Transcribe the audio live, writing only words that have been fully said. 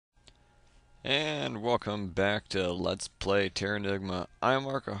And welcome back to Let's Play Terranigma. I'm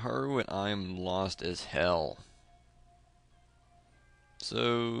Haru and I'm lost as hell.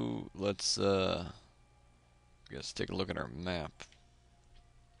 So, let's, take a look at our map.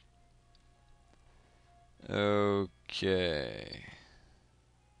 Okay.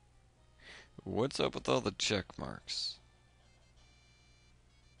 What's up with all the check marks?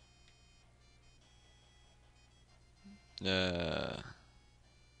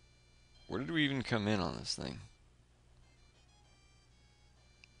 Where did we even come in on this thing?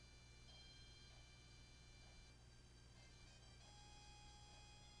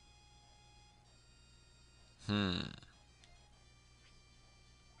 Hmm.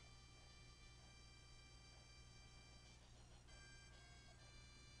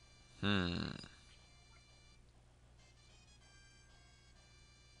 Hmm.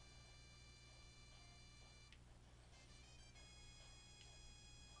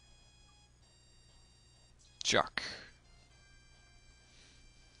 Chuck.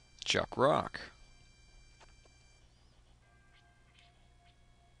 Chuck Rock.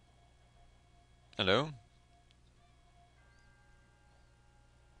 Hello?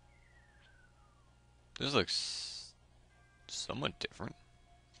 This looks somewhat different.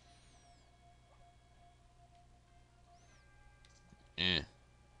 Eh.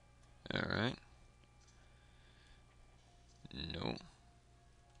 Alright. No.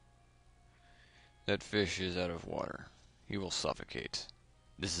 That fish is out of water. He will suffocate.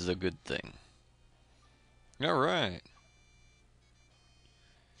 This is a good thing. Alright.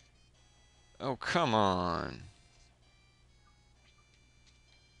 Oh, come on.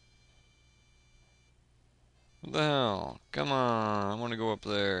 What the hell? Come on. I want to go up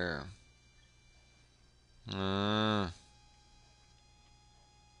there. Uh,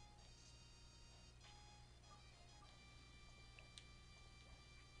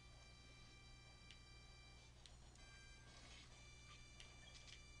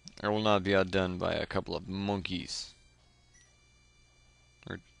 I will not be outdone by a couple of monkeys.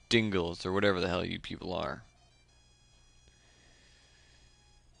 Or dingles, or whatever the hell you people are.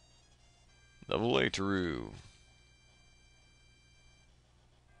 Level 8 Roo.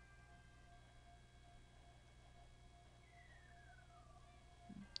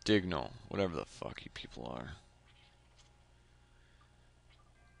 Dignal. Whatever the fuck you people are.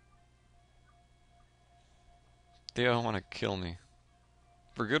 They all want to kill me.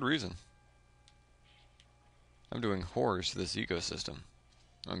 For good reason. I'm doing horrors to this ecosystem.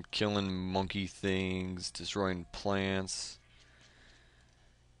 I'm killing monkey things, destroying plants.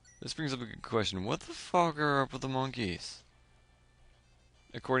 This brings up a good question. What the fuck are up with the monkeys?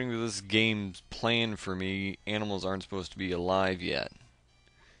 According to this game's plan for me, animals aren't supposed to be alive yet.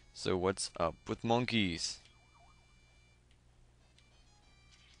 So what's up with monkeys?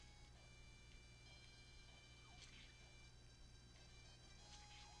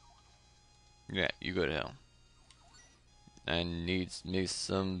 Yeah, you go to hell. I need me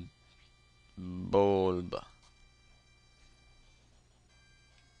some bulb.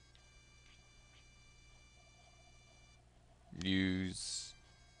 Use.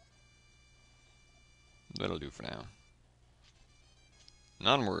 That'll do for now.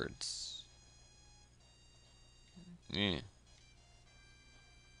 Onwards. Yeah.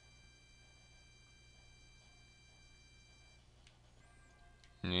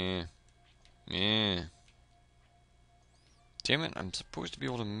 Yeah. Yeah. Damn it, I'm supposed to be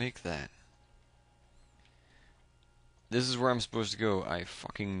able to make that. This is where I'm supposed to go. I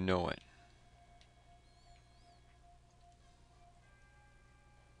fucking know it.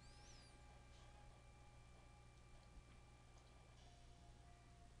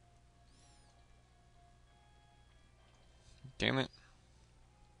 Damn it.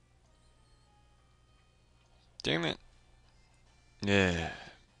 Damn it. Yeah.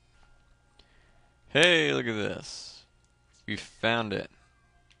 Hey, look at this. We found it.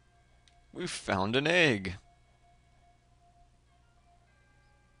 We found an egg.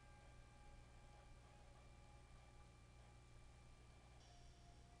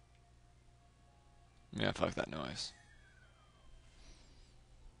 Yeah, fuck that noise.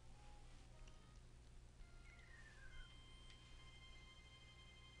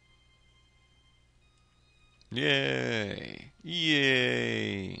 Yay!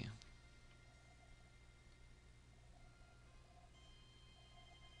 Yay!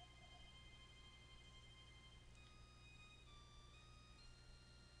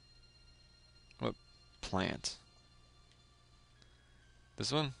 What plant?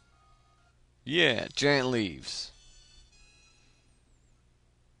 This one? Yeah, giant leaves.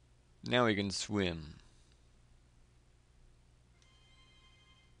 Now we can swim.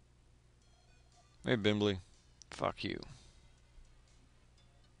 Hey, Bimbley. Fuck you.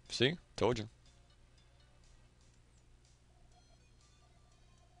 See? Told you.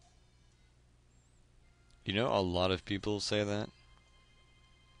 You know, a lot of people say that.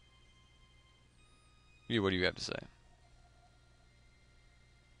 You, what do you have to say?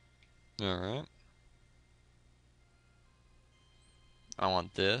 Alright. I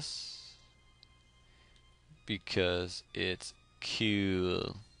want this because it's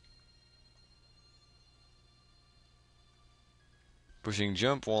cool. Pushing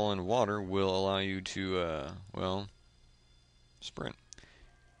jump while in water will allow you to, well, sprint.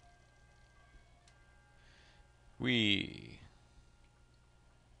 Whee!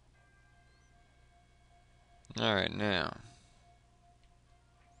 Alright, now.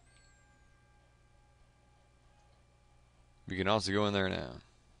 We can also go in there now.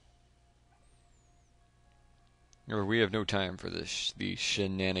 Or we have no time for this, the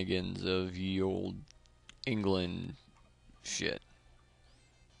shenanigans of ye old England shit.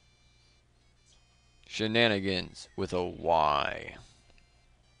 Shenanigans with a Y.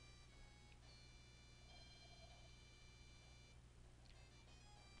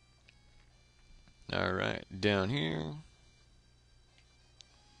 Alright, down here.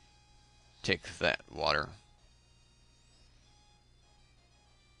 Take that, water.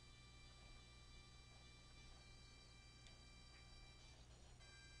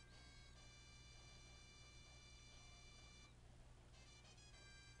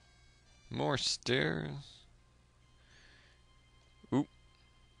 More stairs. Oop.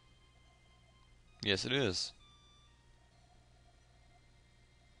 Yes, it is.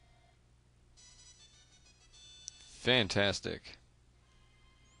 Fantastic.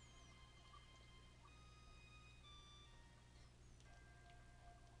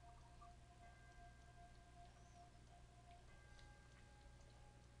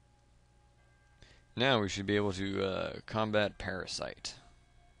 Now we should be able to combat Parasite.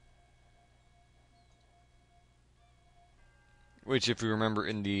 Which, if you remember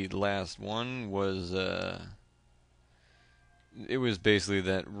in the last one, was, it was basically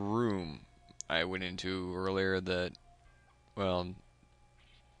that room I went into earlier that, well,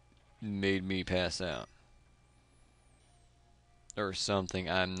 made me pass out. Or something,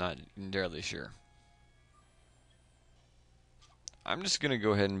 I'm not entirely sure. I'm just gonna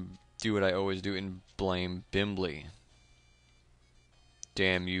go ahead and do what I always do and blame Bimbley.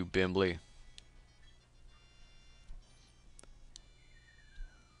 Damn you, Bimbley.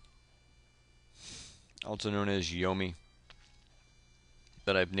 Also known as Yomi.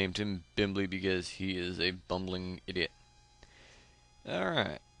 But I've named him Bimbley because he is a bumbling idiot.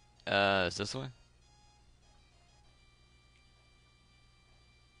 Alright. Is this the way?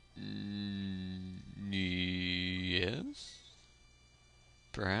 Yes?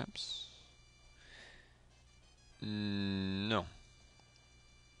 Perhaps? No.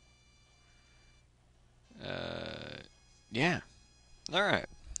 Yeah. Alright.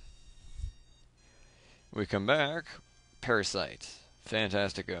 We come back. Parasite.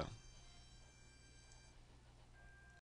 Fantastico.